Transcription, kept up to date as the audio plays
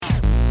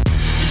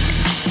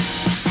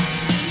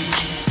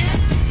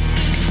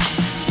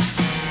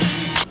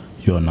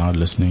You are now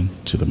listening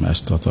to the Mass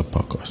Startup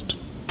Podcast.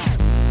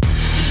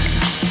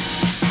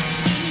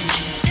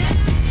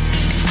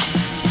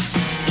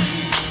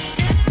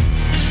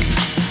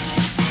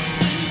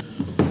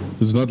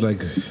 It's not like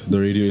the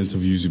radio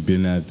interviews you've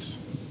been at.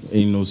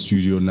 Ain't no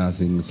studio,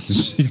 nothing.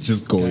 It's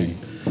just going.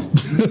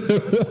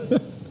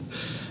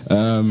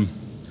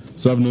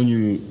 So I've known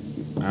you,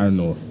 I don't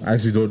know. I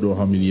actually don't know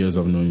how many years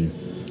I've known you.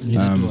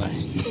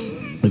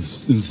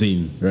 It's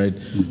insane, right?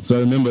 So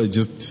I remember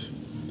just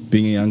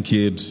being a young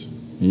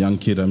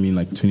kid, I mean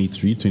like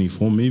 23,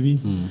 24 maybe.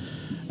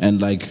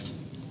 And like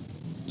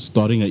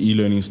starting an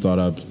e-learning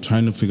startup,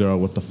 trying to figure out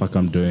what the fuck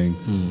I'm doing.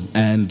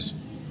 And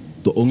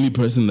the only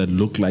person that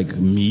looked like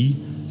me,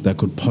 that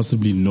could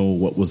possibly know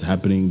what was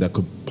happening, that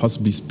could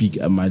possibly speak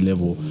at my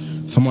level,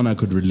 someone I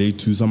could relate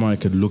to, someone I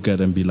could look at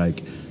and be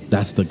like,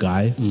 that's the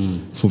guy.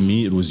 For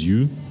me, it was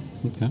you.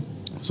 Okay.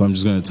 So I'm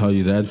just going to tell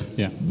you that.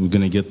 Yeah. We're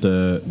going to get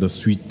the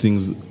sweet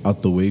things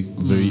out the way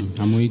very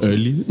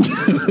early.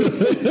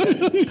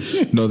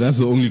 No, that's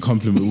the only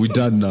compliment. We're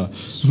done now.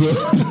 So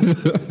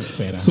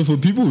for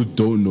people who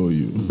don't know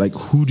you, like,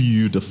 who do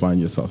you define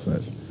yourself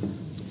as?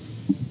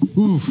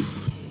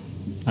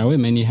 I wear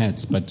many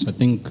hats, but I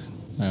think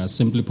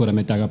simply put, I'm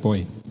a Taga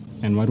boy.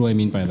 And what do I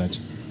mean by that?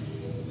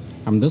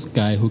 I'm this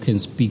guy who can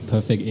speak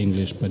perfect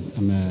English, but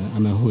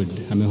I'm a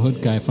hood. I'm a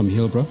hood guy from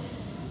Hillbrow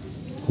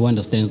who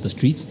understands the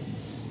streets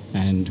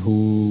and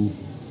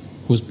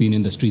who's been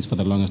in the streets for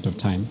the longest of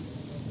time.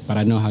 But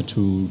I know how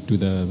to do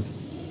the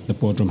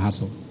boardroom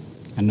hustle.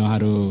 I know how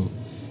to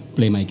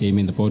play my game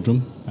in the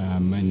boardroom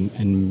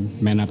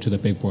and man up to the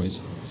big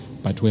boys.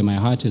 But where my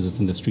heart is, it's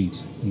in the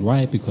streets. And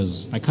why?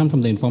 Because I come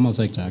from the informal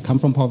sector. I come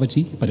from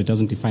poverty, but it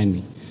doesn't define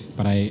me.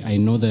 But I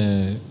know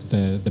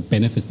the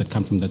benefits that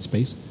come from that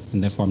space,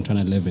 and therefore I'm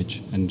trying to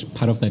leverage. And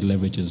part of that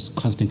leverage is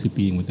constantly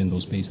being within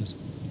those spaces.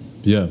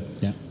 Yeah.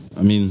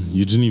 I mean,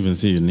 you didn't even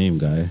say your name,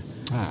 guy.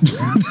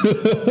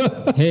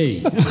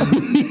 Hey.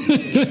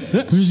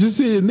 You just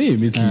say your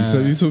name, at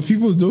least, so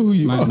people know who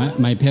you are.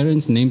 My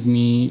parents named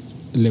me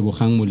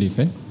Selebogo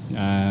Molefe.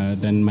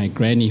 Then my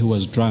granny, who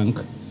was drunk,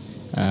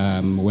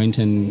 went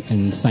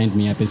and signed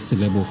me up as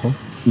Selebogo.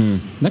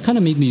 That kind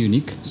of made me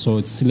unique. So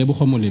it's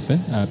Selebogo Molefe,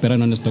 better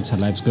known as Dr.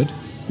 Life's Good.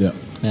 Yeah.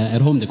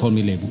 At home, they call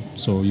me Lebu.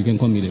 So you can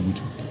call me Lebu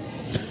too.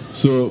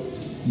 So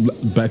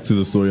back to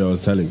the story I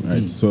was telling,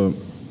 right? So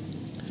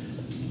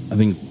I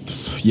think,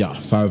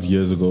 5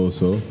 years ago or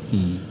so,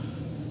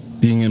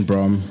 being in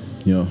Brom,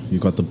 you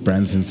got the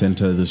Branson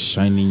Center, this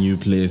shiny new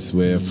place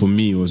where for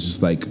me it was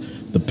just like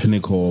the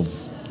pinnacle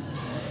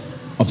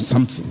of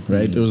something,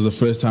 right? It was the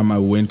first time I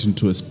went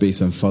into a space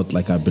and felt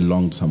like I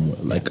belonged somewhere.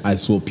 Like I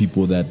saw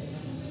people that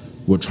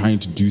were trying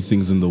to do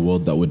things in the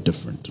world that were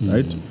different,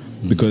 right?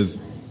 Because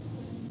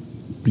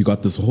you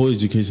got this whole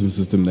education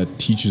system that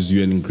teaches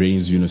you and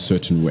ingrains you in a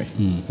certain way,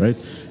 right?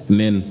 And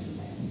then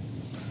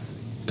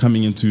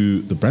coming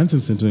into the Branson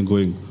Center and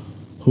going,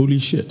 holy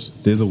shit,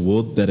 there's a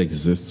world that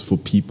exists for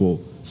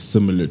people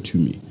similar to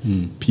me.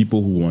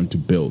 People who want to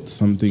build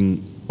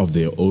something of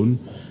their own,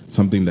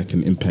 something that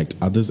can impact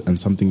others, and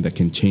something that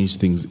can change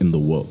things in the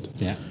world.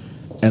 Yeah.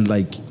 And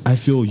like, I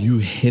feel you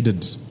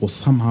headed or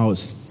somehow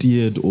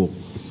steered or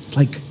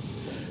like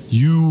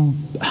you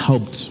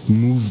helped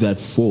move that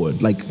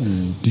forward. Like,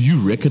 do you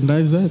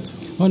recognize that?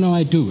 Oh, no,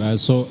 I do.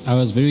 So I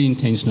was very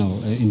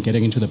intentional in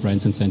getting into the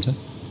Branson Center.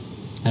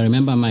 I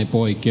remember my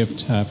boy,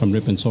 Gift, from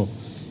Rip and Saw.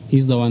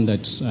 He's the one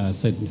that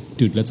said,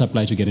 dude, let's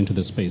apply to get into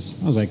this space.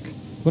 I was like,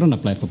 we don't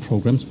apply for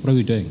programs. What are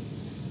we doing?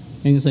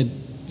 And he said,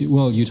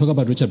 well, you talk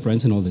about Richard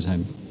Branson all the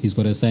time. He's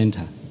got a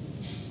center.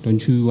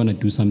 Don't you want to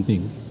do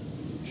something?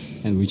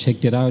 And we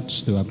checked it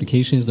out. There were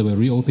applications. They were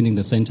reopening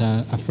the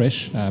center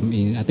afresh. I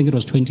think it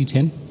was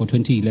 2010 or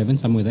 2011,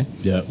 somewhere there,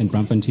 in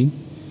Braamfontein.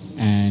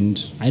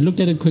 And I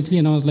looked at it quickly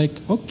and I was like,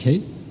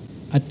 okay,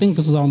 I think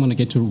this is how I'm going to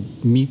get to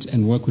meet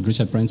and work with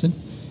Richard Branson.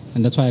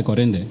 And that's why I got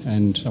in there.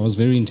 And I was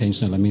very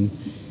intentional. I mean,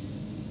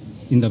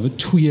 in the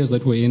 2 years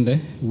that we're in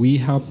there, we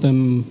helped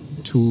them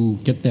to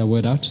get their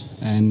word out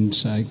and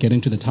get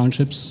into the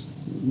townships.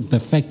 The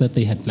fact that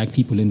they had black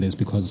people in there is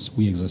because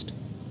we exist.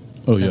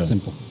 Oh, That's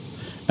simple.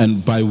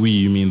 And by we,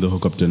 you mean the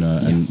hookup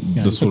dinner and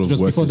the sort of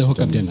work? Before the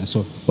hookup dinner.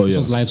 So this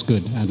was Life's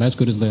Good. And Life's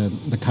Good is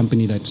the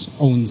company that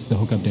owns the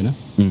hookup dinner.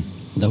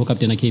 The hookup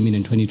dinner came in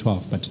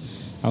 2012, but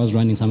I was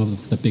running some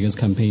of the biggest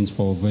campaigns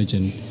for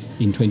Virgin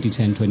in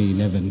 2010,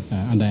 2011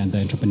 under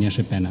the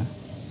entrepreneurship banner.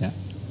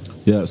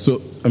 Yeah,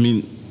 so, I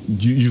mean,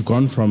 you've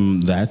gone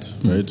from that,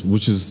 right,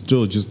 which is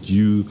still just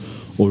you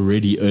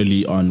already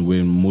early on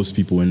when most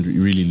people were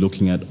really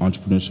looking at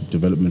entrepreneurship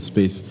development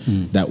space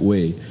that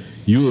way.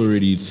 You were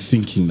already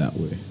thinking that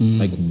way.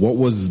 Like, what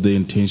was the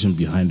intention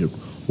behind it?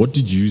 What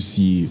did you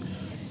see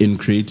in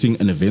creating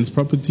an events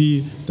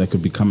property that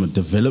could become a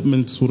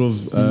development sort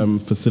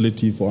of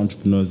facility for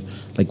entrepreneurs?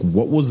 Like,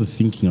 what was the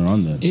thinking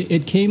around that?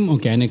 It came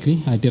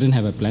organically. I didn't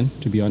have a plan,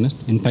 to be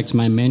honest. In fact,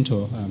 my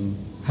mentor,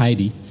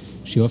 Heidi,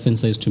 she often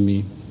says to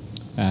me,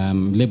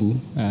 Lebu,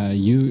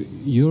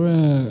 you're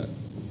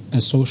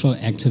a social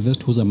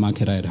activist who's a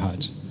marketer at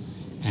heart.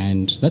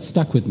 And that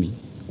stuck with me.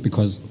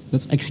 because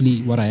that's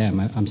actually what I am.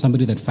 I'm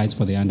somebody that fights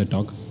for the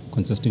underdog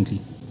consistently.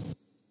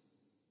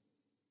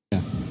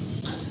 Yeah.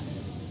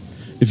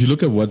 If you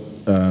look at what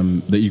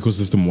the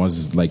ecosystem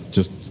was like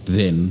just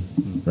then,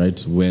 right,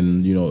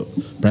 when, you know,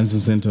 Branson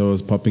Center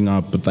was popping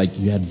up, but like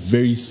you had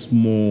very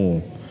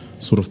small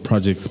sort of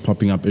projects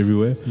popping up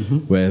everywhere,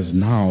 whereas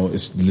now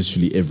it's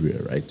literally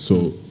everywhere, right?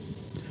 So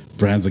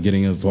brands are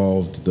getting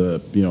involved,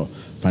 the, you know,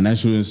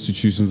 financial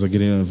institutions are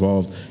getting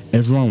involved.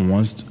 Everyone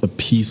wants a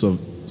piece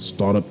of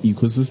startup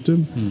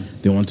ecosystem.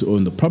 They want to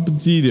own the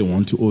property, they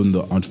want to own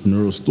the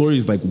entrepreneurial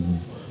stories. Like,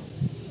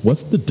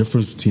 what's the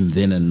difference between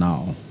then and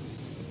now?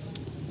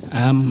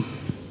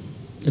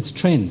 It's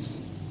trends,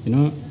 you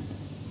know.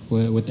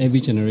 With every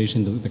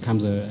generation, there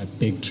comes a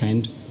big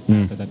trend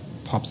that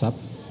pops up,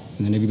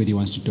 and then everybody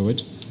wants to do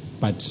it.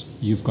 But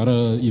you've got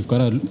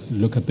to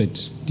look a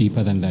bit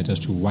deeper than that as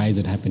to why is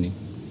it happening.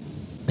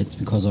 It's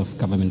because of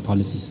government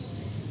policy.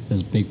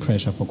 There's big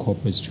pressure for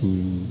corporates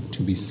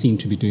to be seen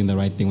to be doing the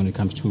right thing when it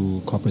comes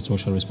to corporate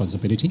social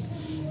responsibility,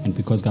 and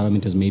because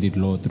government has made it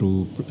law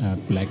through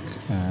black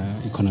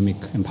economic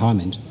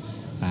empowerment.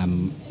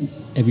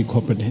 Every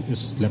corporate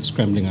is left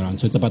scrambling around.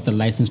 So it's about the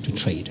license to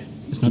trade.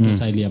 It's not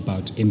necessarily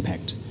about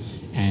impact.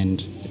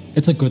 And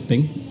it's a good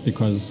thing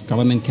because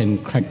government can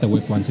crack the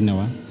whip once in a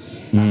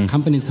while.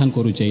 Companies can't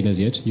go to jail as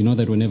yet. You know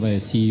that whenever a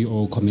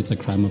CEO commits a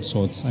crime of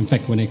sorts, in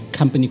fact, when a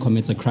company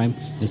commits a crime,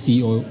 the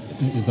CEO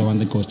is the one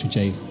that goes to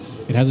jail.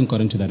 It hasn't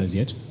gotten to that as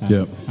yet.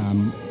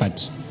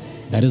 But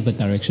that is the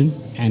direction.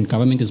 And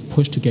government is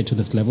pushed to get to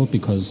this level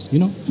because, you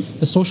know,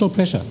 the social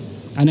pressure.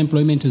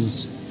 Unemployment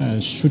is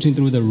shooting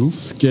through the roof.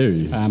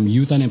 Scary.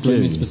 Youth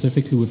unemployment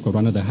specifically, we've got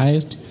one of the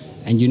highest.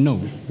 And you know,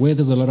 where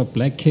there's a lot of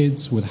black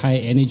kids with high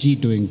energy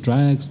doing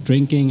drugs,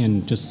 drinking,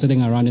 and just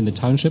sitting around in the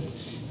township,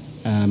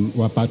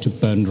 we're about to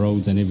burn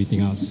roads and everything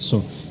else.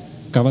 So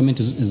government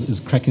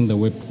is cracking the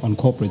whip on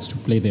corporates to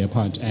play their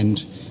part.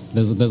 And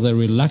there's a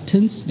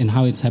reluctance in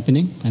how it's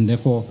happening, and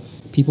therefore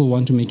people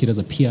want to make it as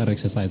a PR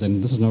exercise,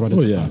 and this is not what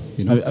it's about.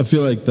 You know? I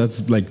feel like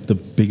that's like the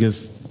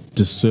biggest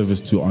disservice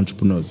to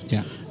entrepreneurs.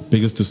 Yeah.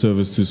 Biggest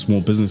disservice to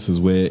small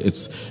businesses, where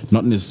it's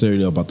not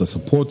necessarily about the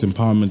support,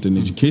 empowerment, and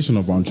education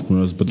of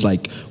entrepreneurs, but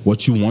like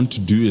what you want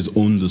to do is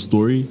own the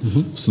story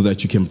so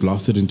that you can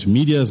blast it into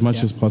media as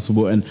much as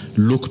possible and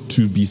look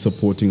to be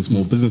supporting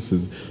small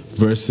businesses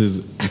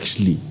versus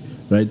actually,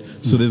 right?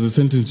 So there's a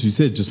sentence you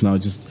said just now,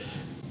 just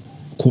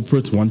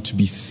corporates want to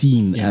be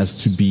seen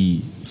as to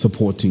be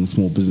supporting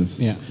small businesses.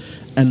 Yeah.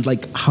 And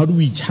like, how do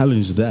we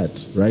challenge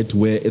that, right?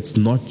 Where it's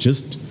not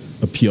just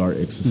a PR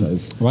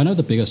exercise. One of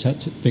the bigger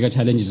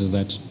challenges is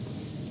that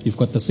you've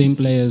got the same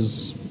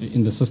players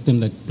in the system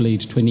that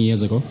played 20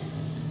 years ago,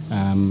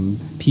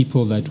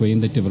 people that were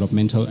in the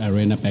developmental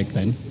arena back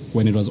then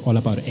when it was all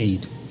about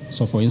aid.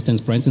 So for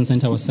instance, Branson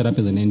Center was set up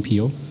as an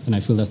NPO, and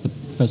I feel that's the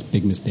first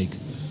big mistake.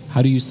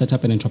 How do you set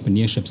up an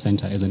entrepreneurship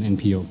center as an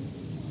NPO?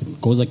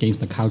 It goes against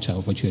the culture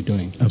of what you're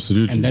doing.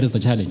 Absolutely. And that is the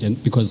challenge.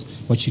 And because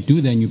what you do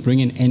then, you bring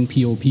in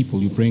NPO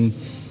people, you bring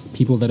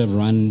people that have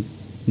run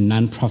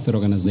non-profit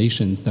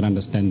organizations that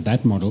understand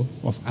that model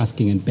of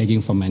asking and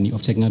begging for money,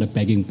 of taking out a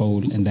begging bowl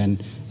and then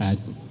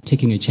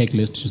taking a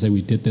checklist to say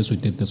we did this,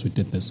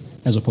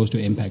 as opposed to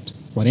impact.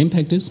 What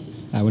impact is,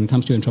 when it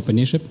comes to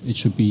entrepreneurship, it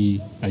should be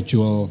a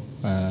dual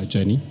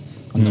journey.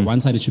 On the one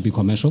side, it should be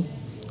commercial.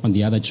 On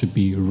the other, it should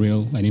be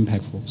real and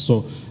impactful.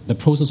 So the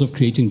process of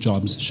creating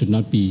jobs should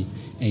not be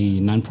a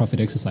non-profit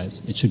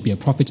exercise. It should be a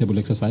profitable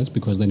exercise,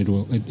 because then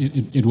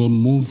it will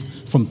move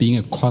from being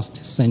a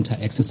cost center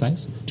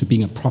exercise to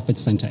being a profit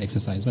center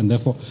exercise. And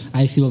therefore,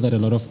 I feel that a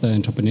lot of the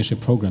entrepreneurship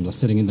programs are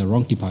sitting in the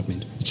wrong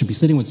department. It should be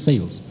sitting with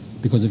sales.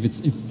 Because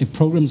if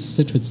programs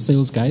sit with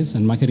sales guys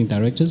and marketing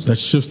directors, that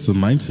shifts the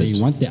mindset.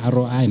 They want the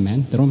ROI,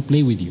 man. They don't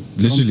play with you.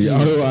 Literally,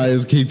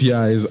 ROIs,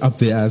 KPIs, up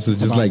their ass. It's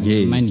just like,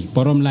 hey. Money.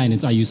 Bottom line,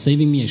 it's, are you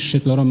saving me a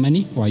shitload of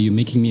money, or are you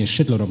making me a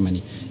shitload of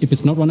money? If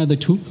it's not one of the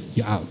two,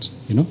 you're out.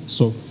 You know.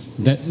 So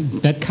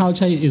that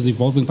culture is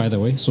evolving, by the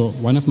way. So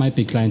one of my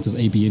big clients is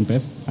AB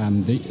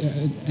InBev,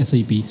 the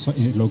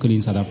SAB, locally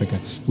in South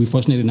Africa. We're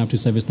fortunate enough to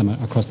service them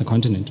across the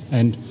continent,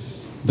 and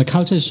the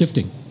culture is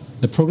shifting.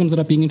 The programs that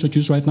are being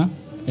introduced right now,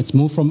 it's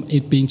moved from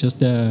it being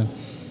just an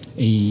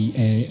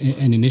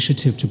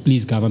initiative to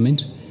please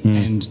government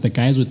and the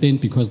guys within,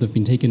 because they've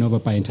been taken over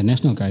by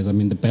international guys. I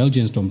mean, the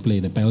Belgians don't play.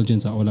 The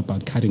Belgians are all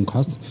about cutting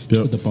costs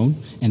to the bone,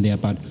 and they're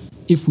about,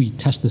 if we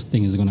touch this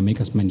thing, is it going to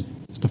make us money?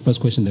 It's the first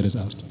question that is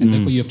asked. And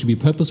therefore, you have to be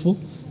purposeful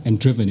and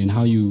driven in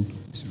how you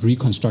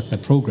reconstruct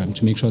that program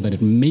to make sure that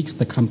it makes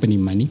the company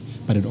money,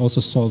 but it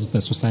also solves the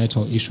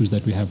societal issues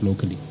that we have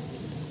locally.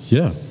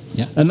 Yeah.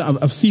 And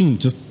I've seen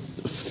just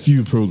a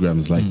few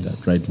programs like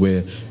that, right,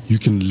 where you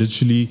can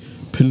literally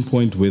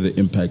pinpoint where the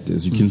impact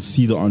is. You can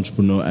see the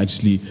entrepreneur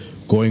actually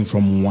going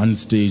from one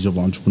stage of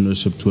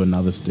entrepreneurship to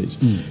another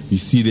stage. You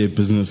see their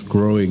business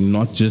growing,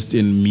 not just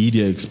in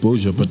media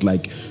exposure, but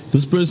like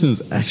this person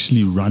is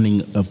actually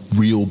running a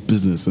real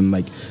business, and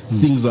like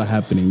things are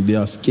happening, they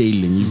are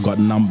scaling, you've got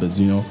numbers,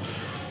 you know.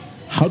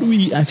 How do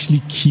we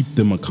actually keep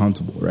them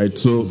accountable, right?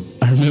 So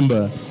I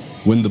remember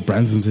when the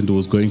Branson Center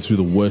was going through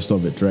the worst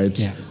of it, right?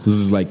 Yeah. This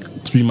is like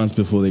 3 months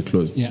before they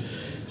closed. Yeah.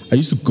 I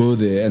used to go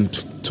there and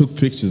took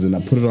pictures and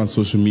I put it on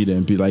social media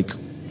and be like,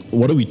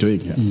 what are we doing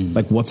here?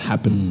 Like, what's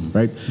happening,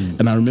 right?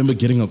 And I remember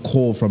getting a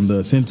call from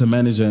the center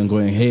manager and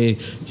going, hey,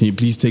 can you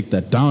please take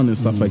that down and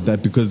stuff like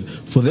that? Because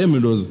for them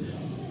it was,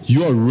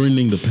 you are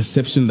ruining the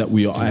perception that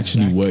we are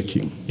actually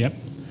working. Yep.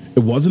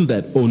 It wasn't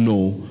that, oh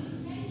no,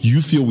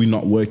 you feel we're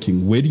not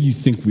working. Where do you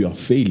think we are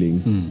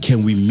failing?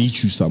 Can we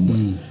meet you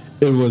somewhere?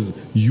 It was,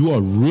 you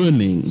are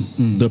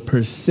ruining the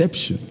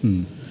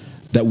perception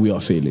that we are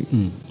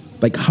failing.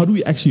 Like, how do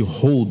we actually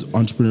hold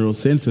entrepreneurial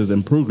centers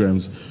and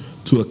programs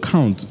to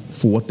account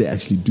for what they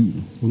actually do?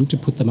 We need to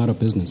put them out of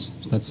business.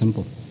 It's that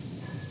simple.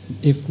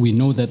 If we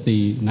know that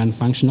they're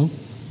non-functional,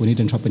 we need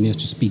entrepreneurs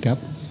to speak up.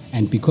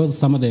 And because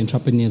some of the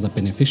entrepreneurs are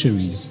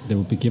beneficiaries, they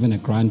will be given a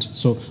grant.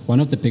 So one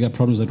of the bigger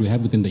problems that we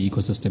have within the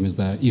ecosystem is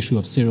the issue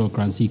of serial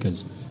grant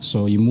seekers.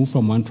 So you move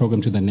from one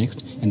program to the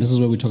next, and this is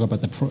where we talk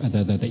about the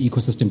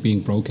ecosystem being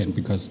broken.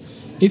 Because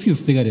if you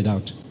figured it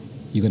out,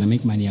 you're going to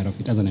make money out of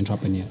it as an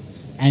entrepreneur.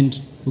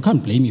 And we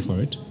can't blame you for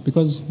it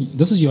because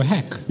this is your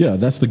hack. Yeah,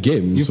 that's the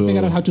game. You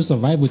figured out how to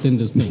survive within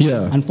this thing.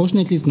 Yeah.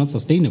 Unfortunately, it's not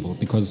sustainable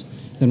because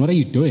then what are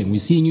you doing? We're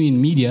seeing you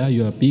in media,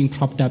 you're being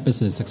propped up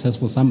as a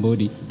successful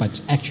somebody,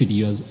 but actually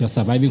you're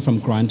surviving from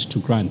grant to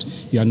grant.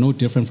 You are no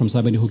different from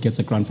somebody who gets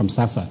a grant from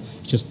SASA.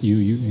 Just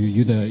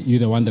you're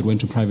the one that went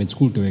to private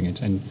school doing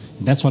it. And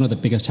that's one of the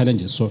biggest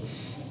challenges. So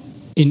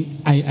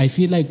I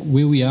feel like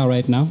where we are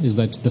right now is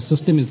that the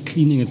system is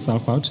cleaning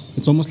itself out.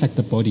 It's almost like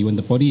the body. When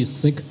the body is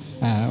sick,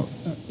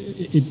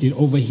 it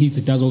overheats,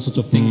 it does all sorts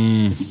of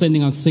things. It's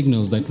sending out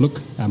signals that,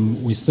 look,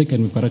 we're sick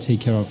and we've got to take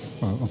care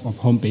of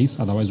home base,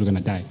 otherwise we're going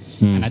to die.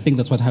 And I think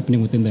that's what's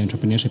happening within the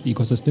entrepreneurship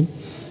ecosystem.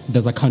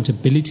 There's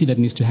accountability that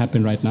needs to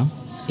happen right now.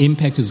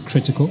 Impact is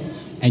critical,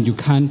 and you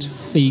can't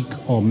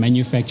fake or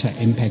manufacture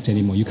impact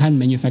anymore. You can't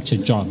manufacture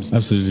jobs.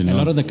 Absolutely not. A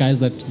lot of the guys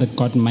that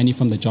got money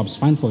from the Jobs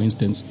Fund, for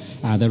instance,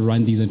 that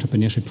run these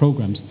entrepreneurship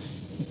programs,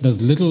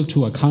 there's little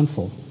to account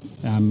for.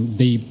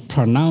 They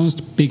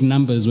pronounced big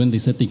numbers when they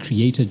said they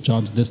created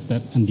jobs, this,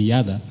 that, and the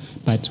other.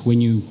 But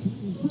when you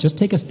just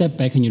take a step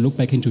back and you look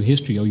back into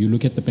history, or you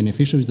look at the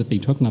beneficiaries that they're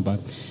talking about,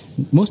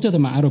 most of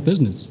them are out of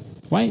business.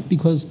 Why?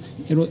 Because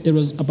it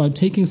was about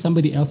taking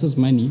somebody else's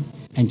money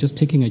and just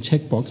taking a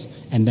checkbox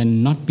and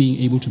then not being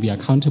able to be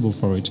accountable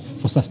for it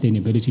for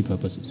sustainability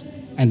purposes.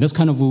 And that's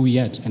kind of where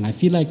we're at. And I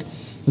feel like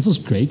this is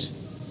great.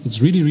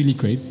 It's really, really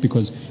great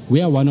because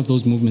we are one of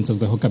those movements as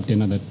the Hookup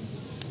Dinner that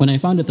when I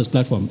founded this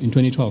platform in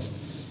 2012,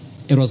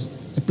 it was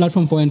a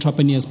platform for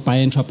entrepreneurs,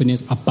 by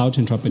entrepreneurs, about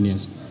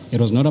entrepreneurs. It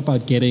was not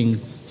about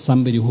getting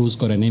somebody who's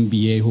got an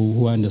MBA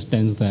who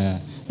understands the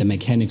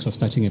mechanics of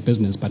starting a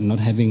business but not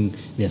having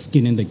their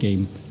skin in the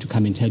game to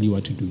come and tell you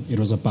what to do. It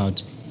was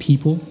about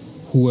people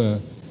who were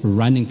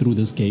running through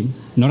this game,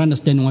 not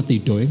understanding what they're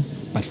doing,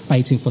 but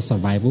fighting for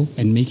survival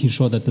and making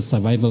sure that the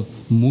survival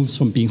moves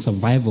from being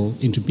survival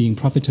into being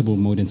profitable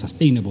mode and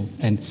sustainable.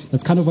 And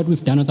that's kind of what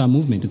we've done with our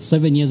movement. It's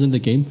 7 years in the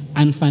game,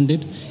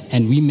 unfunded,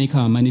 and we make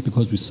our money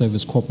because we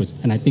service corporates.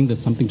 And I think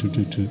there's something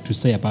to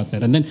say about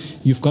that. And then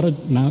you've got to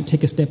now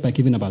take a step back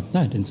even about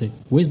that and say,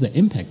 where's the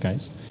impact,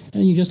 guys?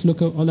 And you just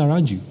look all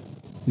around you.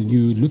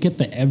 You look at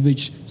the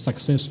average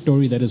success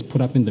story that is put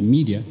up in the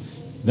media,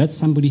 that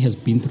somebody has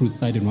been through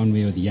that in one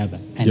way or the other.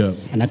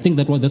 And I think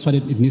that's what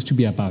it needs to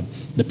be about.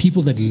 The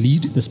people that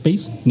lead the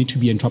space need to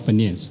be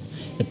entrepreneurs.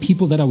 The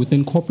people that are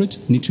within corporate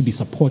need to be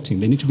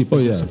supporting. They need to be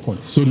business support.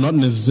 So not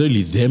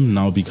necessarily them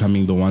now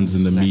becoming the ones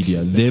in the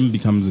media. Them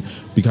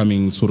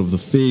becoming sort of the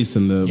face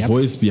and the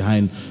voice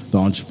behind the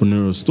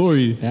entrepreneurial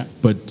story,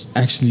 but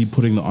actually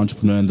putting the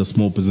entrepreneur and the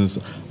small business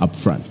up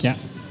front. Yeah.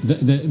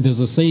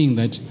 There's a saying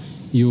that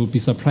you will be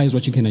surprised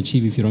what you can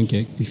achieve if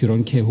you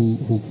don't care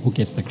who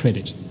gets the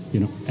credit.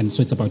 And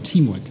so it's about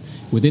teamwork.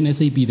 Within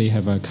SAP, they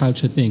have a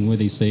culture thing where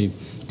they say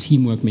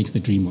teamwork makes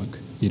the dream work.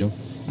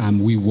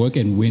 We work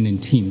and win in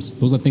teams.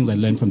 Those are things I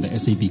learned from the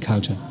SAP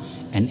culture.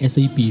 And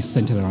SAP is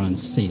centered around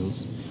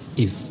sales.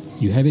 If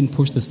you haven't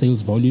pushed the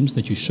sales volumes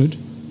that you should,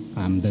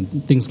 then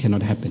things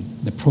cannot happen.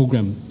 The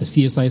program, the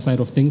CSI side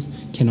of things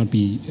cannot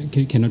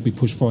be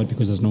pushed forward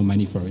because there's no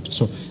money for it.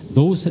 So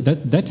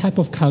that type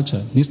of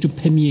culture needs to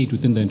permeate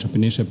within the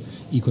entrepreneurship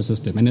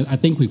ecosystem. And I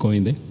think we're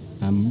going there.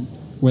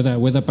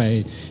 Whether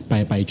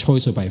by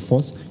choice or by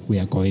force, we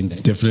are going there.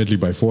 Definitely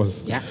by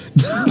force. Yeah.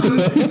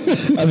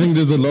 I think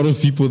there's a lot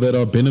of people that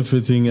are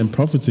benefiting and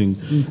profiting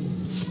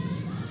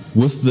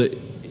with the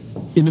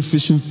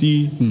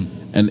inefficiency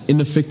and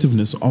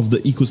ineffectiveness of the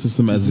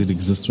ecosystem as it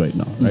exists right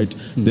now, right?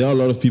 There are a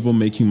lot of people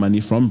making money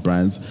from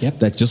brands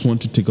that just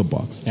want to tick a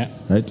box,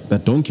 right?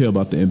 That don't care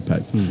about the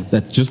impact,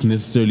 that just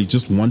necessarily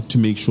just want to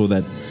make sure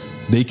that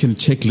they can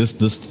checklist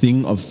this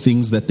thing of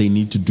things that they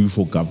need to do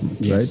for government,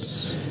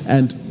 right?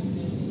 And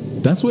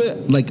that's where,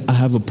 I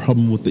have a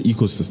problem with the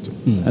ecosystem.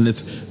 And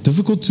it's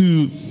difficult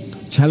to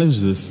challenge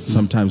this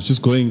sometimes,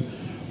 just going,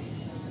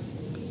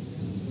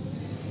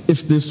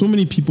 if there's so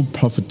many people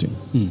profiting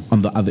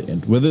on the other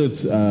end, whether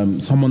it's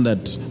someone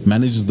that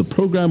manages the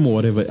program or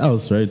whatever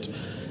else, right?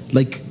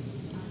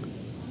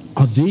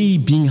 are they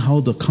being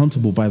held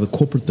accountable by the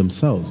corporate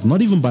themselves,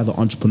 not even by the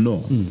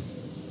entrepreneur?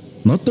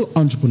 Not the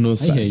entrepreneur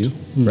side, hear you.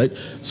 right?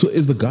 So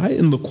is the guy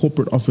in the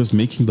corporate office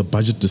making the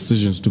budget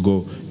decisions to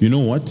go, you know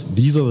what,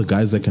 these are the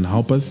guys that can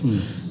help us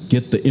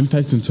get the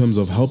impact in terms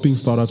of helping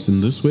startups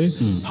in this way,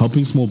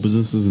 helping small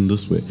businesses in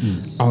this way?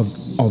 Are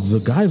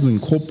the guys in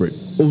corporate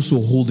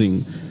also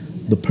holding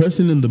the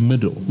person in the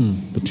middle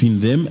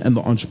between them and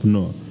the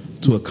entrepreneur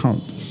to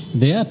account?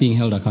 They are being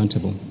held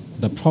accountable.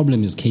 The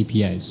problem is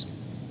KPIs.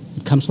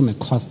 It comes from a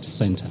cost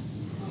center.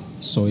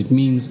 So it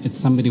means it's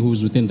somebody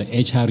who's within the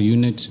HR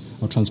unit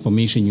or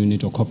transformation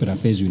unit or corporate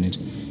affairs unit,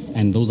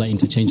 and those are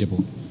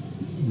interchangeable.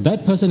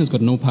 That person has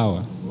got no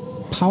power.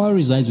 Power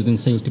resides within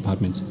sales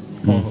departments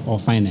or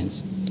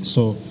finance.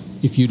 So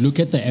if you look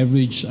at the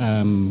average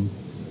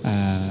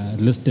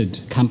listed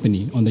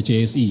company on the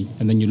JSE,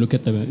 and then you look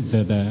at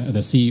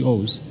the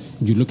CEOs,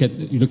 you look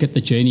at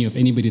the journey of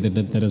anybody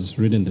that has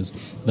ridden this,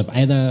 they've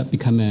either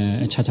become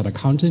a chartered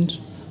accountant,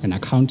 an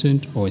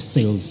accountant, or a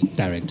sales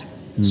director.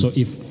 So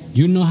if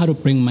you know how to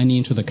bring money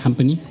into the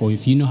company, or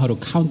if you know how to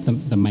count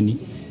the money,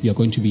 you're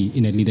going to be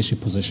in a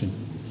leadership position.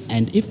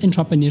 And if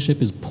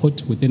entrepreneurship is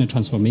put within a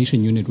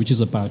transformation unit, which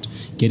is about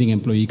getting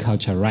employee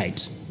culture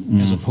right,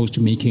 as opposed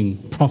to making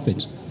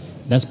profit,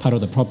 that's part of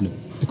the problem,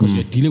 because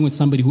you're dealing with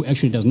somebody who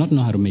actually does not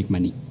know how to make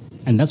money.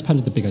 And that's part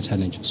of the bigger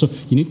challenge. So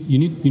you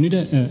need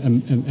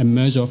a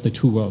merger of the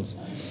two worlds.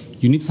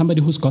 You need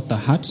somebody who's got the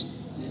heart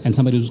and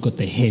somebody who's got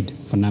the head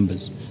for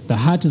numbers. The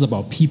heart is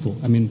about people.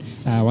 I mean,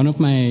 one of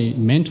my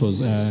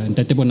mentors,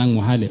 Ntate Bonang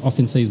Mohale,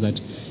 often says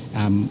that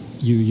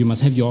you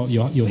must have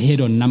your head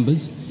on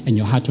numbers and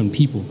your heart on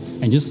people.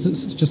 And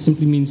just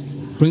simply means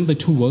bring the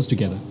two worlds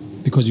together,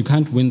 because you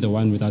can't win the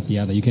one without the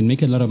other. You can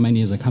make a lot of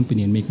money as a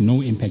company and make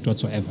no impact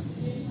whatsoever.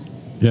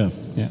 Yeah.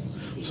 Yeah.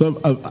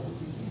 So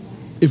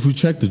if we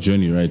track the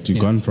journey, right, you've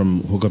gone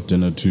from Hookup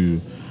Dinner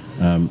to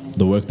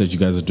the work that you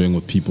guys are doing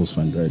with People's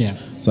Fund, right? Yeah.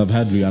 So I've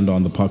had Luyanda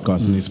on the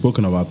podcast and he's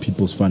spoken about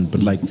People's Fund,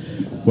 but like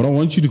what I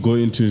want you to go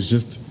into is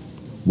just,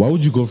 why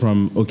would you go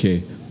from,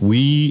 okay,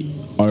 we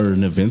are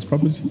an events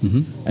property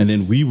and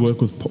then we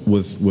work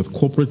with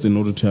corporates in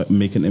order to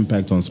make an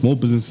impact on small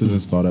businesses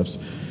and startups,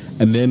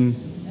 and then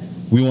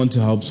we want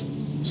to help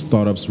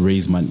startups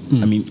raise money.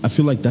 I mean, I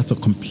feel like that's a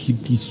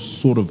completely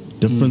sort of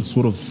different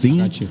sort of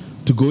thing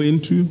to go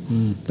into.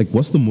 Like,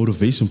 what's the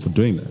motivation for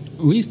doing that?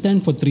 We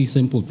stand for three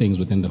simple things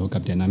within the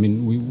Hookup Den. I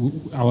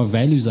mean, our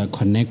values are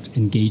connect,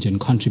 engage, and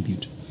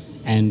contribute.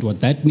 And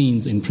what that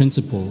means in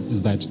principle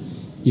is that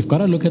you've got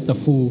to look at the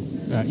full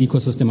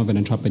ecosystem of an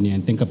entrepreneur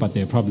and think about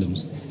their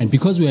problems. And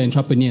because we are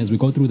entrepreneurs, we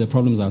go through the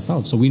problems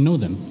ourselves, so we know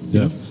them.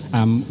 Yeah.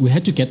 We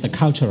had to get the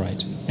culture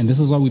right. And this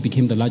is why we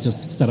became the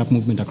largest startup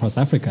movement across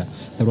Africa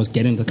that was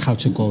getting the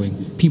culture going.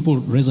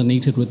 People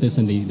resonated with this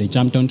and they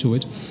jumped onto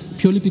it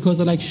purely because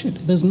they're like, shit,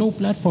 there's no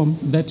platform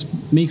that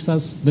makes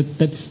us,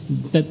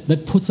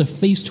 that puts a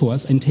face to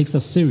us and takes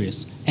us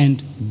serious.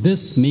 And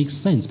this makes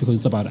sense because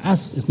it's about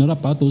us. It's not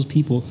about those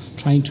people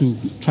trying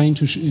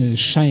to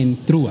shine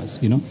through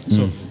us, you know?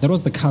 So that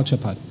was the culture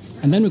part.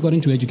 And then we got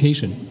into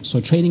education. So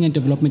training and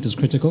development is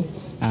critical.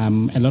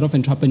 A lot of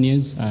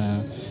entrepreneurs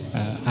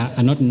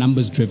are not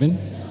numbers driven.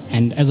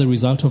 And as a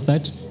result of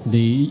that,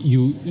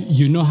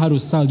 you know how to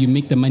sell, you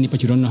make the money,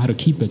 but you don't know how to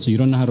keep it. So you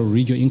don't know how to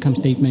read your income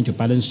statement, your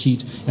balance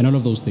sheet, and all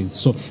of those things.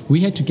 So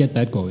we had to get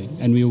that going.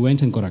 And we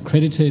went and got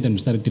accredited and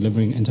started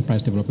delivering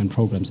enterprise development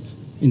programs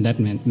in that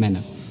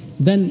manner.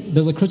 Then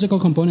there's a critical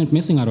component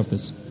missing out of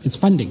this. It's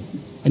funding.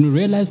 And we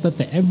realized that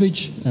the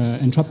average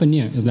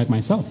entrepreneur is like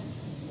myself.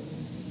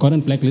 Gotten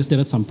blacklisted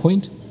at some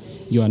point.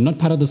 You are not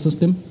part of the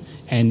system.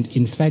 And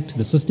in fact,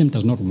 the system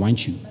does not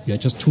want you. You are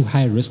just too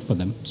high risk for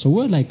them. So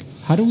we're like,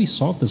 how do we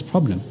solve this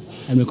problem?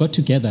 And we got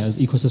together as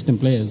ecosystem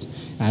players.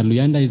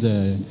 Luyanda is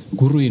a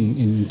guru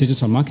in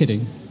digital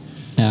marketing.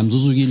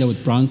 Zuzugile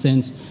with Brown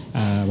Sense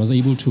was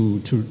able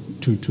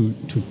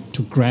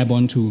to grab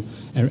onto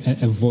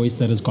a voice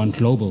that has gone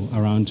global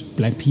around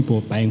black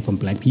people buying from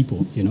black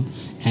people, you know.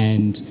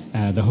 And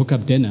the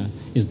Hookup Dinner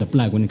is the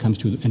plug when it comes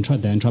to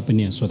the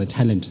entrepreneurs, so the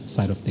talent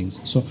side of things.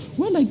 So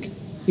we're like,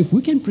 if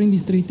we can bring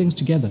these three things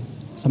together,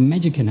 some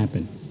magic can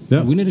happen.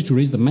 Yeah. We needed to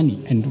raise the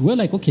money. And we're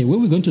like, okay, where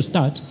we're going to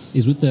start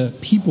is with the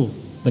people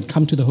that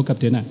come to the Hookup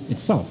Dinner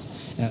itself.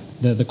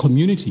 The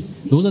community.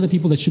 Those are the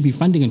people that should be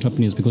funding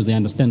entrepreneurs because they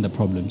understand the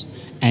problems.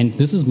 And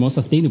this is more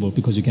sustainable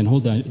because you can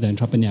hold the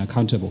entrepreneur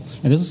accountable.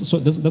 And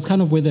that's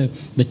kind of where the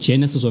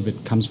genesis of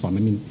it comes from. I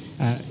mean,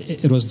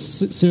 it was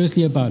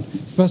seriously about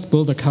first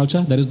build the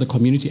culture, that is the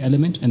community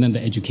element, and then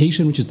the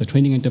education, which is the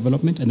training and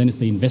development, and then it's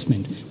the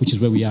investment, which is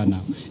where we are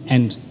now.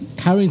 And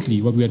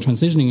currently, what we are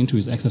transitioning into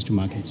is access to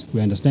markets.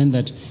 We understand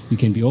that you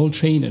can be all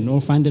trained and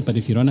all funded, but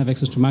if you don't have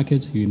access to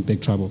markets, you're in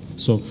big trouble.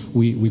 So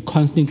we're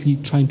constantly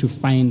trying to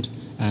find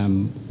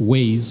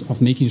ways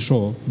of making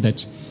sure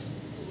that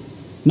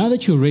now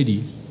that you're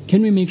ready,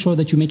 can we make sure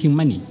that you're making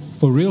money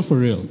for real,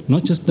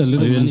 not just the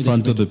little money in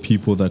front of the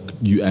people that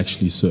you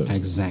actually serve.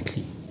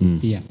 Exactly.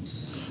 Yeah.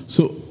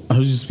 So I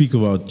was just speak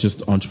about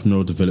just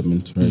entrepreneurial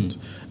development, right?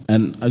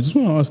 And I just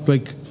want to ask,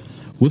 like,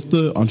 with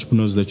the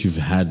entrepreneurs that you've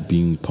had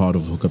being part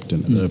of Hookup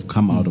Dinner, that have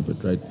come out of it,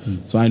 right?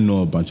 So I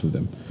know a bunch of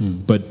them.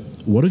 But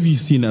what have you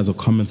seen as a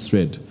common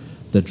thread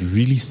that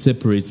really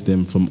separates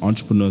them from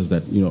entrepreneurs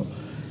that,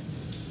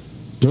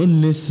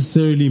 don't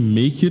necessarily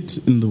make it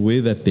in the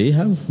way that they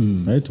have,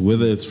 right?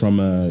 Whether it's from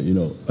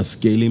a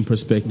scaling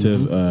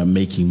perspective,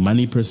 making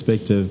money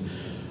perspective,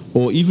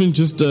 or even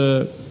just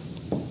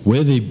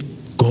where they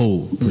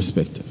go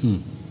perspective,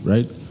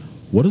 right?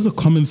 What is a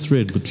common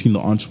thread between the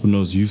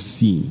entrepreneurs you've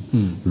seen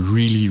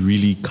really,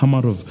 really come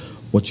out of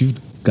what you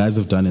guys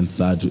have done in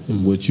Thad,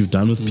 what you've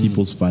done with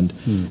People's Fund,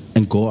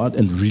 and go out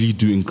and really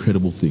do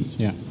incredible things?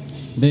 Yeah.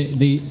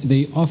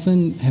 They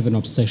often have an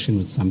obsession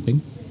with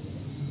something,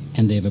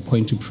 and they have a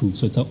point to prove.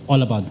 So it's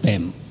all about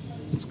them.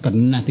 It's got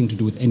nothing to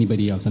do with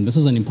anybody else. And this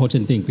is an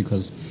important thing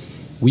because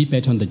we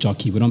bet on the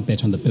jockey. We don't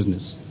bet on the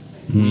business.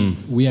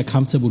 We are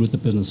comfortable with the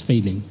business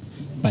failing,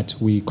 but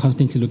we're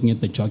constantly looking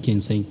at the jockey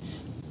and saying,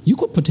 you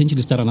could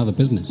potentially start another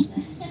business.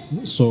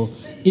 So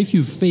if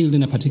you've failed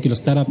in a particular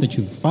startup that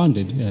you've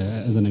founded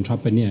as an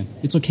entrepreneur,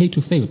 it's okay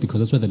to fail because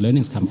that's where the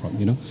learnings come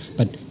from,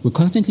 But we're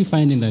constantly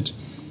finding that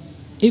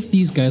if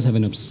these guys have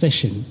an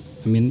obsession,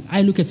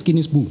 I look at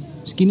Skinny Spoo.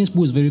 Skinny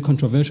Spoo is very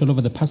controversial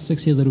over the past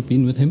 6 years that we've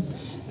been with him.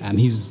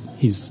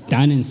 He's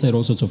done and said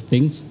all sorts of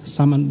things,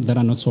 some that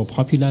are not so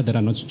popular,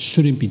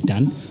 shouldn't be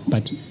done,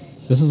 but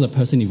this is a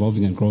person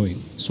evolving and growing,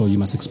 so you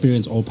must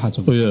experience all parts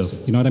of this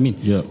person. You know what I mean?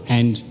 Yeah.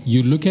 And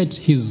you look at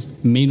his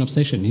main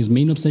obsession. His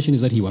main obsession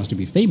is that he wants to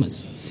be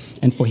famous.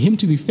 And for him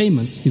to be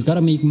famous, he's got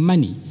to make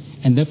money.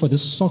 And therefore,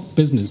 this sock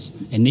business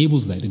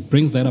enables that. It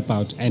brings that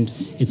about. And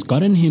it's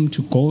gotten him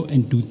to go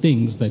and do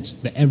things that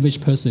the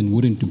average person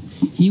wouldn't do.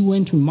 He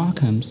went to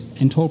Markham's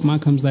and told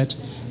Markham's that,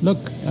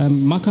 look,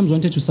 Markham's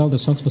wanted to sell the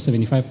socks for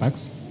 $75.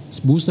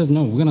 Spoo says,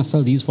 no, we're going to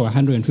sell these for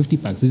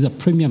 $150. These are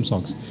premium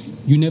socks.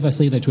 You never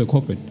say that to a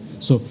corporate.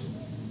 So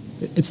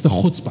it's the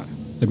chutzpah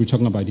that we're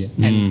talking about here.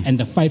 And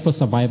the fight for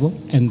survival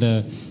and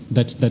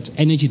that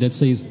energy that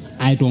says,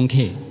 I don't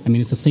care.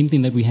 It's the same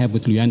thing that we have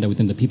with Luyanda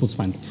within the People's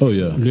Fund. Oh,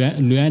 yeah.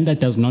 Luyanda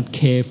does not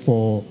care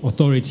for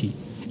authority.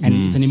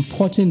 And it's an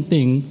important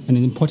thing and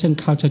an important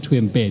culture to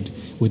embed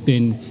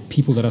within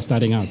people that are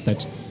starting out,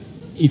 that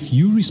if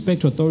you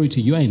respect authority,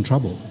 you are in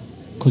trouble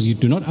because you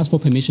do not ask for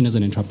permission as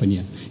an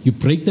entrepreneur. You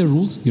break the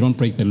rules, you don't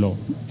break the law.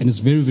 And it's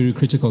very, very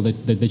critical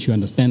that you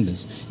understand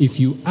this. If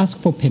you ask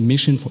for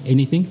permission for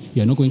anything,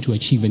 you're not going to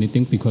achieve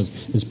anything because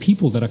there's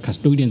people that are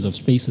custodians of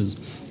spaces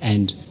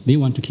and they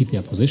want to keep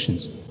their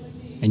positions.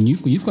 And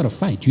you've got to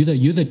fight.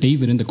 You're the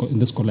David in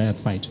this Goliath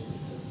fight.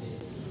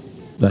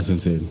 That's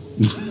insane.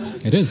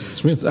 It is.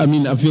 It's real.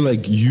 I feel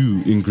like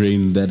you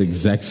ingrain that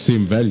exact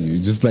same value,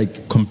 just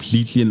like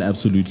completely and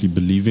absolutely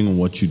believing in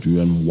what you do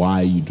and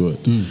why you do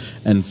it,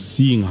 and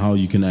seeing how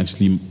you can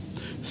actually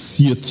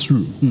see it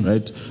through,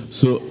 right?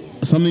 So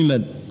something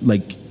that,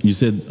 like you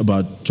said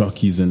about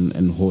jockeys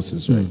and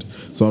horses, right?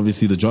 So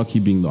obviously the jockey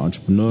being the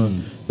entrepreneur,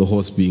 the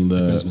horse being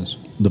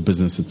the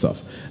business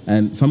itself.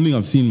 And something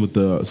I've seen with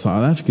the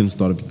South African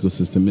startup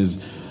ecosystem is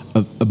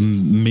a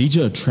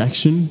major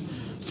attraction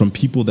from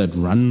people that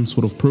run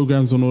sort of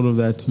programs and all of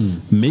that,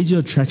 major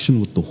attraction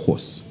with the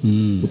horse,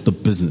 with the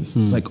business.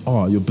 It's like,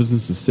 oh, your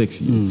business is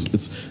sexy,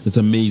 it's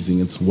amazing,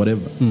 it's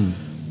whatever.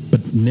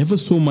 But never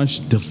so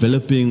much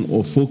developing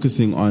or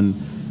focusing on,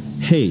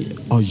 hey,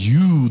 are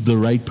you the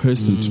right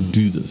person to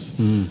do this?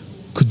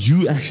 Could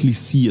you actually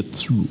see it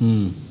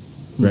through,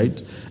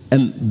 right?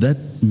 And that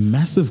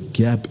massive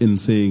gap in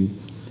saying,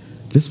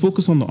 let's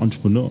focus on the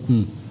entrepreneur.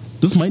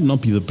 This might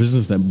not be the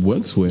business that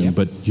works for him,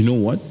 but you know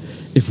what?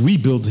 If we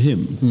build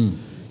him,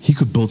 he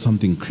could build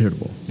something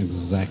incredible.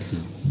 Exactly.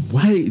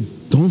 Why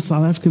don't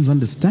South Africans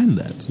understand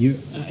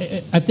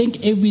that? I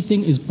think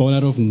everything is born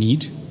out of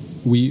need.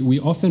 We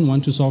often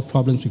want to solve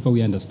problems before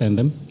we understand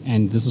them,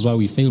 and this is why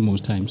we fail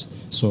most times.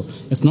 So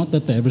it's not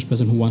that the average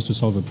person who wants to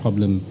solve a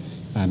problem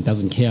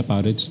doesn't care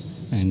about it,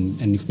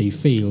 and if they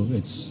fail,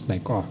 it's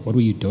like, oh, what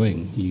were you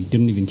doing? You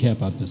didn't even care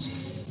about this.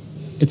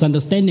 It's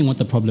understanding what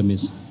the problem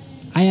is.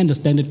 I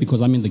understand it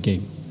because I'm in the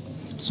game.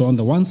 So on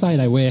the one side,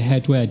 I wear a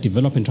hat where I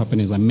develop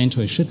entrepreneurs. I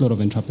mentor a shitload of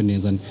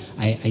entrepreneurs, and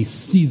I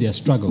see their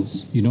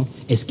struggles,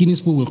 A Skinny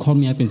Spoo will call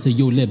me up and say,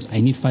 yo, Lebs,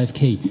 I need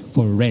 5K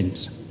for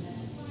rent.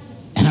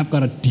 And I've got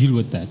to deal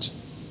with that.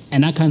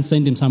 And I can't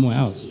send him somewhere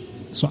else.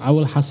 So I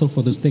will hustle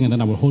for this thing, and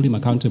then I will hold him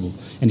accountable.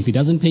 And if he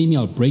doesn't pay me,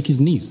 I'll break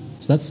his knees.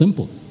 So that's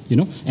simple,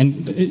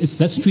 And it's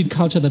that street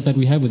culture that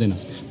we have within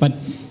us. But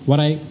what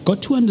I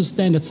got to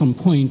understand at some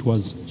point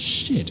was,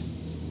 shit,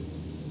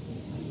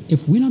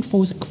 if we're not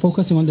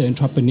focusing on the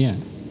entrepreneur,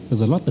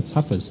 there's a lot that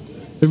suffers.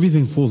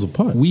 Everything falls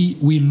apart. We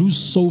lose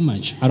so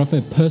much out of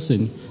a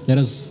person that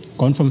has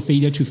gone from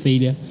failure to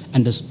failure,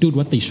 understood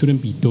what they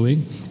shouldn't be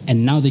doing,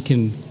 and now they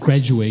can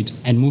graduate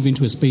and move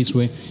into a space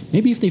where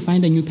maybe if they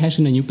find a new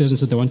passion, a new business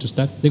that they want to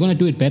start, they're going to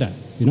do it better,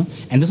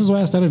 And this is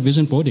why I started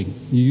vision boarding.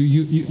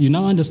 You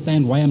now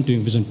understand why I'm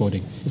doing vision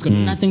boarding. It's got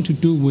nothing to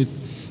do with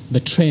the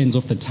trends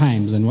of the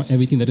times and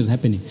everything that is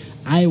happening.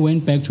 I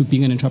went back to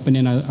being an entrepreneur,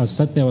 and I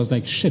sat there, I was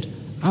like, shit,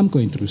 I'm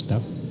going through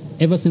stuff.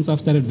 Ever since I've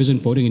started vision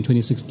boarding in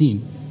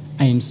 2016,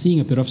 I am seeing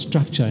a bit of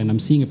structure and I'm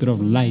seeing a bit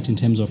of light in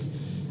terms of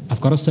I've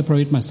got to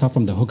separate myself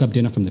from the hookup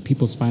dinner, from the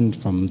People's Fund,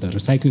 from the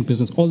recycling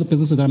business, all the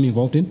businesses that I'm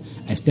involved in.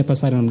 I step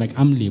aside and I'm like,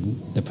 I'm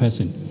Lebu, the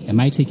person. Am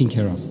I taken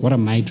care of? What are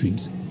my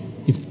dreams?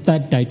 If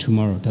that died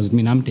tomorrow, does it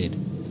mean I'm dead?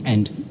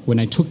 And when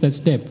I took that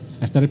step,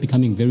 I started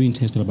becoming very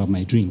intentional about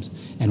my dreams.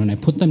 And when I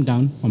put them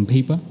down on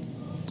paper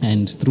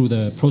and through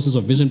the process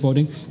of vision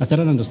boarding, I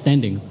started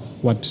understanding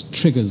what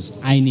triggers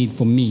I need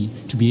for me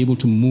to be able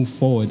to move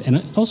forward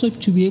and also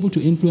to be able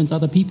to influence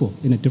other people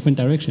in a different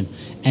direction.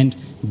 And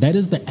that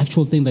is the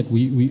actual thing that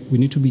we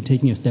need to be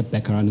taking a step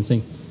back around and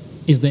saying,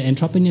 is the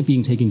entrepreneur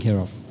being taken care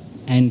of?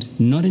 And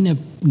not in a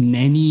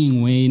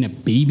nannying way, in a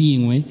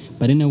babying way,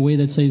 but in a way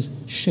that says,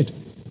 shit,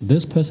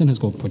 this person has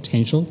got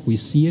potential. We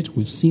see it.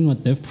 We've seen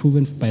what they've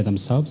proven by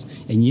themselves.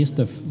 And yes,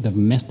 they've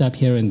messed up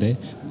here and there,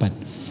 but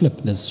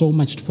flip, there's so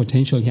much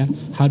potential here.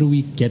 How do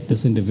we get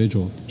this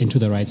individual into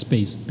the right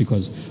space?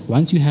 Because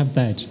once you have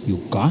that, you're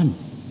gone.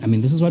 I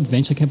mean, this is what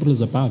venture capital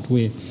is about,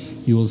 where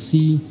you will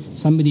see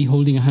somebody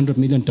holding $100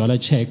 million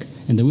check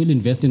and they will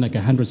invest in like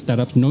 100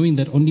 startups knowing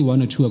that only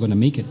one or two are going to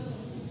make it.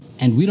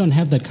 And we don't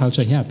have that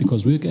culture here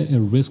because we're a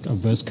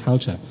risk-averse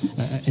culture.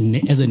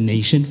 As a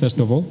nation, first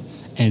of all,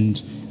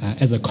 and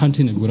as a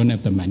continent, we don't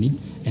have the money.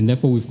 And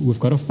therefore, we've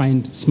got to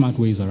find smart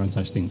ways around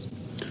such things.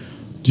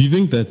 Do you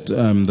think that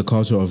the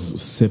culture of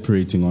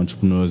separating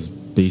entrepreneurs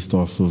based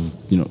off of,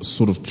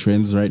 sort of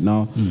trends right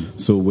now,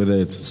 so whether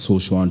it's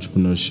social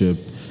entrepreneurship,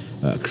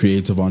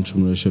 creative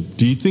entrepreneurship,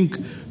 do you think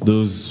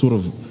those sort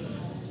of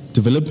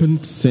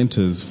development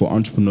centers for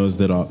entrepreneurs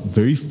that are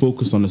very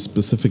focused on a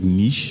specific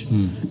niche,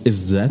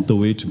 is that the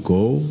way to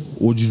go?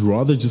 Or would you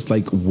rather just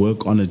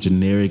work on a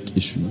generic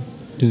issue?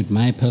 Dude,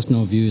 my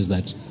personal view is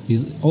that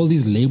all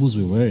these labels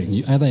we're wearing,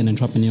 you're either an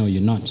entrepreneur or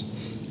you're not.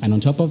 And on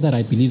top of that,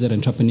 I believe that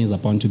entrepreneurs are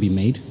born to be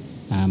made.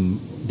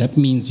 That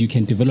means you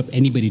can develop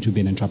anybody to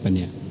be an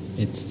entrepreneur.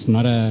 It's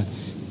not a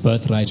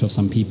birthright of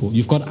some people.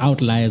 You've got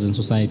outliers in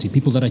society,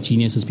 people that are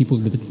geniuses, people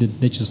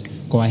that just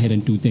go ahead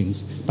and do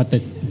things. But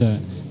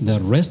the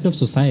rest of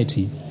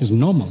society is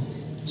normal.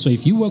 So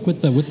if you work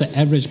with the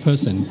average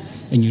person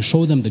and you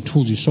show them the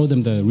tools, you show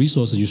them the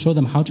resources, you show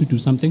them how to do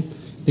something,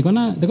 they're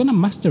gonna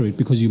master it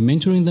because you're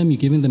mentoring them, you're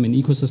giving them an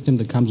ecosystem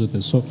that comes with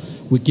this. So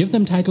we give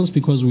them titles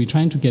because we're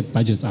trying to get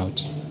budgets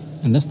out.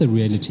 And that's the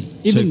reality.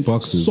 Even check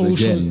boxes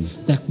social, again.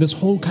 This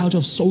whole culture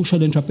of social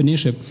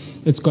entrepreneurship,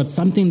 it's got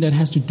something that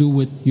has to do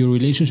with your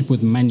relationship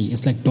with money.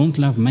 It's like, don't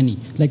love money.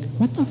 Like,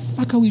 what the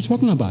fuck are we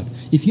talking about?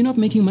 If you're not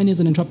making money as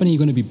an entrepreneur, you're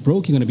going to be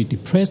broke, you're going to be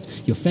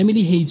depressed, your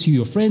family hates you,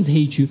 your friends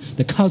hate you,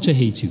 the culture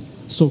hates you.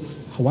 So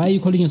why are you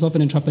calling yourself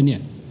an entrepreneur?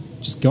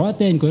 Just go out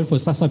there and go for a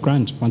SASA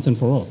grant once and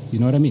for all. You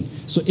know what I mean?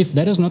 So if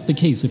that is not the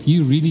case, if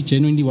you really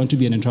genuinely want to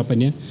be an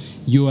entrepreneur,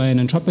 you are an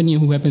entrepreneur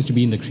who happens to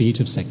be in the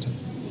creative sector.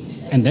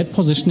 And that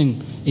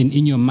positioning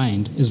in your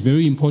mind is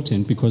very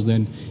important because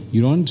then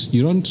you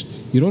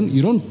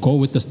don't go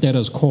with the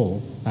status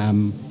quo.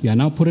 You are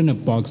now put in a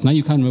box. Now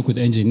you can't work with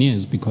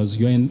engineers because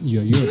you're a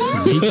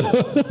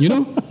creator. You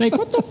know, like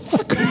what the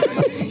fuck?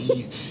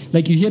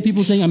 Like you hear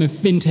people saying, "I'm a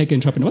fintech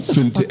entrepreneur." What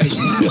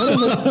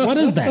the fuck? What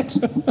is that?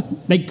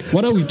 Like,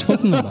 what are we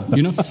talking about?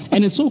 You know,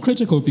 and it's so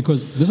critical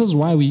because this is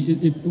why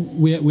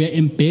we're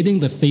embedding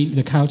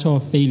the culture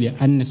of failure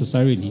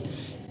unnecessarily.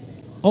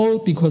 All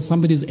because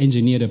somebody's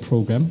engineered a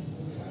program,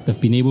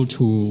 they've been able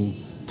to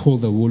pull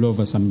the wool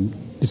over some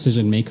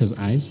decision makers'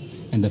 eyes,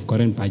 and they've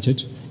gotten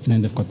budget, and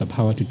then they've got the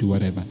power to do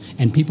whatever.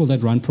 And people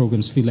that run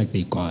programs feel like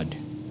they're God,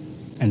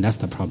 and that's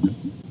the problem.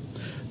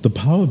 The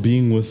power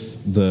being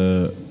with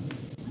the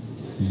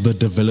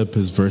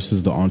developers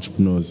versus the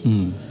entrepreneurs.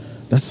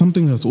 That's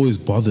something that's always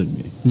bothered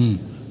me,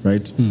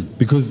 right?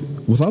 Because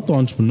without the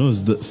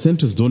entrepreneurs, the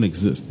centers don't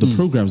exist, the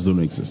programs don't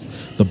exist,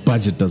 the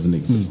budget doesn't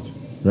exist,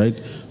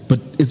 right? But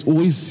it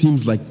always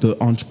seems like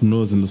the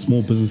entrepreneurs and the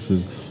small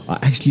businesses are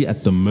actually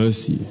at the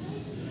mercy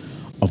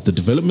of the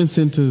development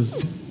centers,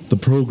 the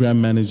program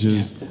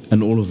managers,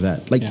 and all of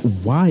that. Like,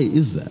 why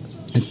is that?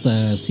 It's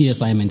the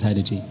CSI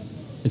mentality.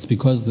 It's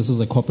because this is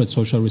a corporate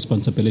social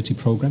responsibility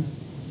program.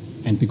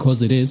 And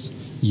because it is,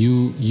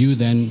 you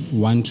then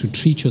want to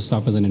treat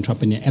yourself as an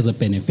entrepreneur, as a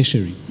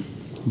beneficiary.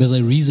 There's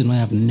a reason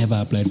why I've never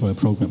applied for a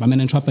program. I'm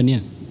an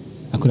entrepreneur.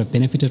 I could have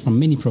benefited from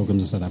many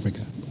programs in South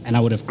Africa. And I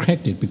would have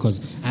cracked it because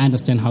I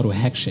understand how to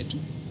hack shit,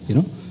 you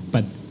know?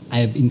 But I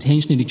have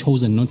intentionally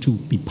chosen not to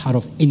be part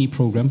of any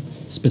program.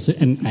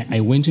 And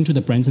I went into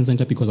the Branson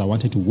Center because I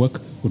wanted to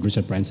work with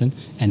Richard Branson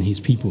and his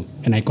people.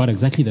 And I got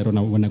exactly that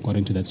when I got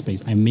into that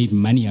space. I made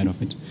money out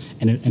of it.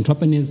 And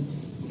entrepreneurs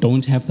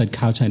don't have that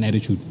culture and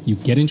attitude. You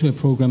get into a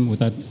program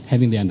without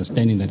having the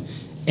understanding that,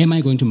 am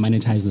I going to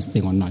monetize this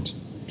thing or not?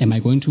 Am I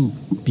going to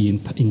be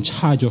in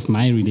charge of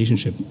my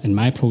relationship and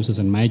my process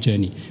and my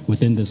journey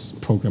within this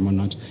program or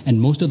not? And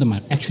most of them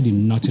are actually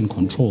not in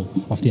control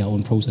of their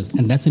own process.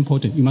 And that's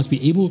important. You must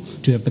be able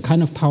to have the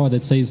kind of power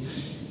that says,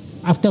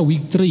 after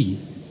week 3,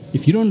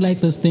 if you don't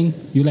like this thing,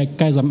 you're like,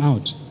 guys, I'm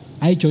out.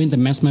 I joined the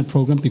MassMat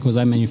program because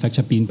I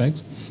manufacture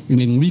beanbags. And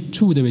in week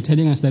 2, they were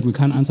telling us that we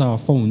can't answer our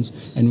phones,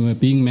 and we were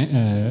being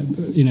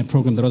in a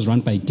program that was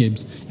run by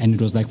Gibbs, and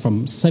it was like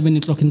from 7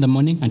 o'clock in the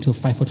morning until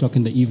 5 o'clock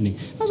in the evening.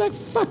 I was like,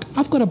 fuck,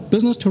 I've got a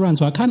business to run,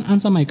 so I can't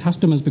answer my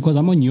customers because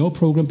I'm on your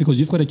program because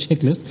you've got a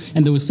checklist.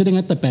 And they were sitting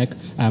at the back,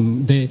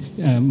 they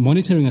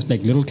monitoring us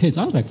like little kids.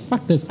 I was like,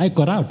 fuck this, I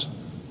got out.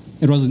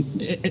 It wasn't,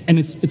 and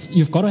it's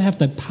you've got to have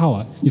that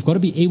power. You've got to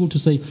be able to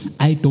say,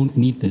 I don't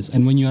need this.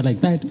 And when you are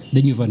like that,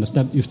 then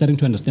you're starting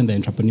to understand the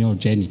entrepreneurial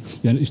journey.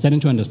 You're starting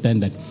to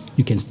understand that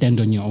you can stand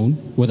on your own,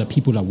 whether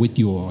people are with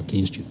you or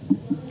against you.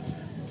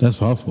 That's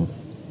powerful.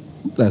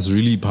 That's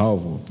really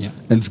powerful. Yeah.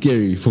 And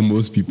scary for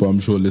most people, I'm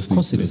sure, listening.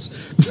 Of course it is.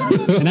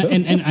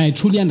 and I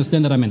truly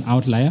understand that I'm an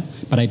outlier,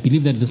 but I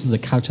believe that this is a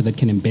culture that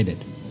can embed it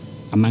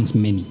amongst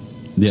many.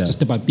 It's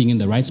just about being in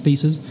the right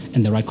spaces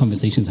and the right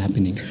conversations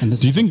happening. And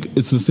do you think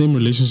it's the same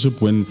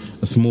relationship when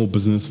a small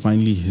business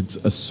finally hits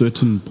a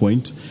certain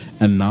point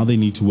and now they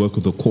need to work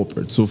with a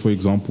corporate? So, for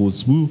example,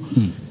 Swoo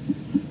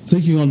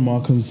taking on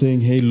Markham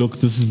saying, hey, look,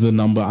 this is the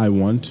number I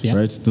want,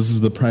 right? This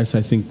is the price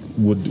I think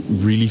would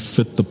really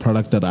fit the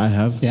product that I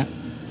have. Yeah.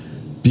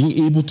 Being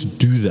able to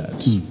do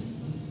that,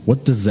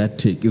 what does that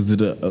take? Is it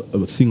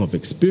a thing of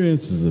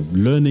experience? Is it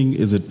learning?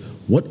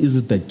 What is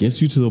it that gets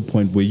you to the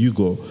point where you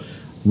go,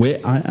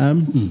 where I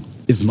am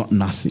is not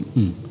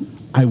nothing.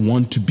 I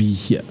want to be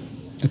here.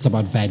 It's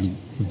about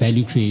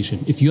value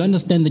creation. If you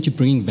understand that you're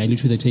bringing value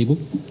to the table,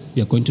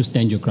 you're going to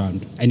stand your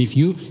ground. And if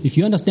you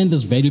understand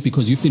this value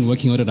because you've been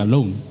working on it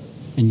alone,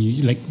 and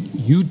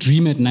you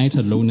dream at night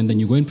alone, and then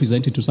you go and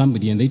present it to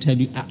somebody, and they tell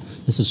you,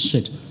 this is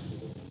shit.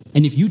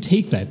 And if you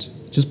take that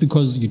just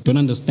because you don't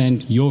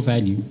understand your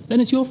value, then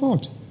it's your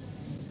fault.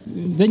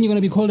 Then you're going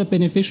to be called a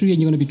beneficiary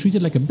and you're going to be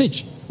treated like a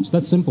bitch. It's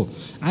that simple.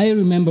 I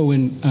remember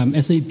when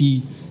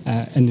SAB,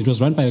 and it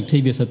was run by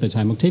Octavius at the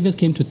time. Octavius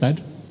came to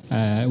THAD.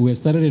 We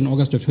started in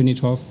August of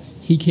 2012.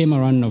 He came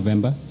around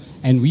November.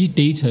 And we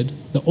dated.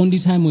 The only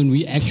time when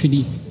we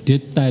actually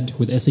did THAD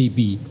with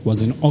SAB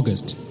was in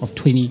August of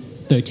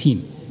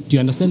 2013. Do you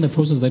understand the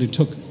process that it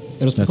took?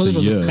 It was because it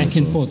was a back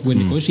and forth. We're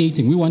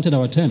negotiating. We wanted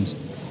our terms.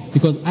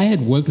 Because I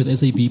had worked with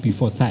SAB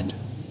before THAD.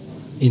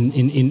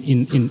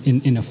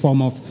 In a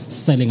form of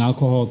selling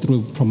alcohol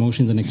through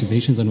promotions and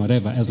activations and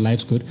whatever as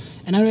Life's Good.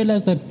 And I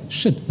realized that,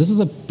 this is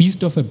a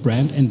beast of a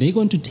brand and they're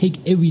going to take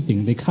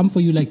everything. They come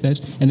for you like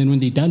that, and then when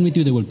they're done with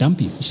you, they will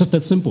dump you. It's just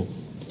that simple.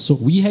 So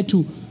we had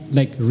to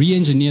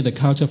re-engineer the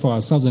culture for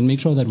ourselves and make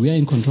sure that we are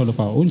in control of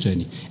our own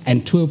journey.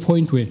 And to a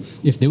point where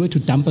if they were to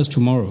dump us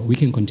tomorrow, we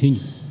can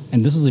continue.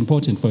 And this is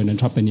important for an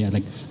entrepreneur.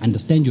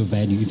 Understand your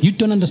value. If you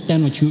don't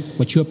understand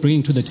what you're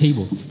bringing to the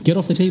table, get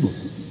off the table.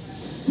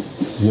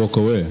 Walk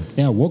away.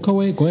 Yeah, walk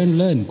away. Go and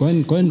learn. Go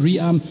and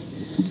rearm.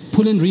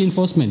 Pull in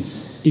reinforcements.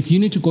 If you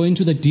need to go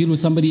into the deal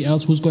with somebody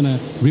else who's going to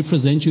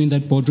represent you in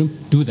that boardroom,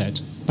 do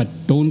that. But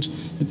don't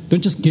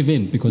just give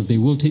in, because they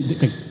will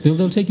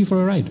they'll take you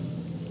for a ride.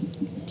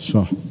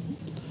 Sure.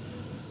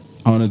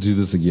 I want to do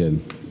this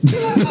again.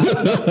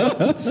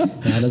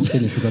 Let's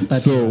finish.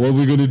 So what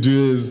we're going to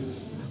do is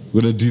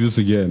we're going to do this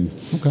again.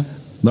 Okay.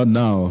 Not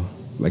now.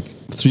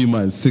 3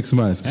 months, 6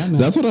 months. Yeah,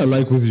 that's what I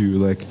like with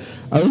you.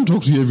 I don't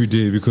talk to you every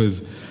day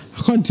because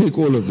I can't take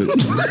all of it.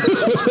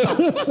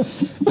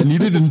 I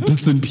need it in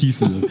bits and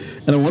pieces.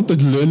 And I want the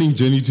learning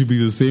journey to be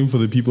the same for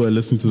the people that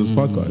listen to this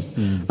podcast.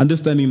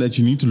 Understanding that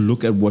you need to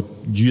look at what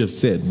you have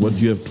said,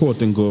 what you have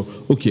taught, and go,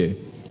 okay,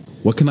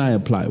 what can I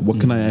apply? What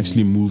can I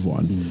actually move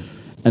on?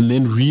 And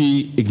then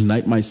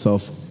reignite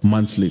myself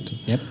months later.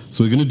 Yep.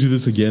 So we're going to do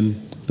this again.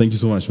 Thank you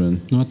so much,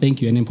 man. No,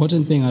 thank you. An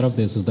important thing out of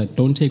this is that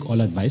don't take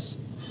all advice.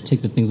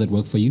 Take the things that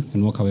work for you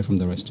and walk away from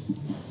the rest.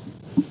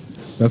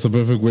 That's a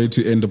perfect way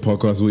to end the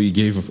podcast where you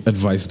gave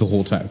advice the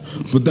whole time.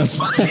 But that's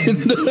fine.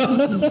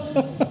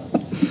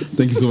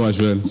 Thank you so much,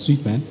 man.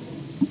 Sweet, man.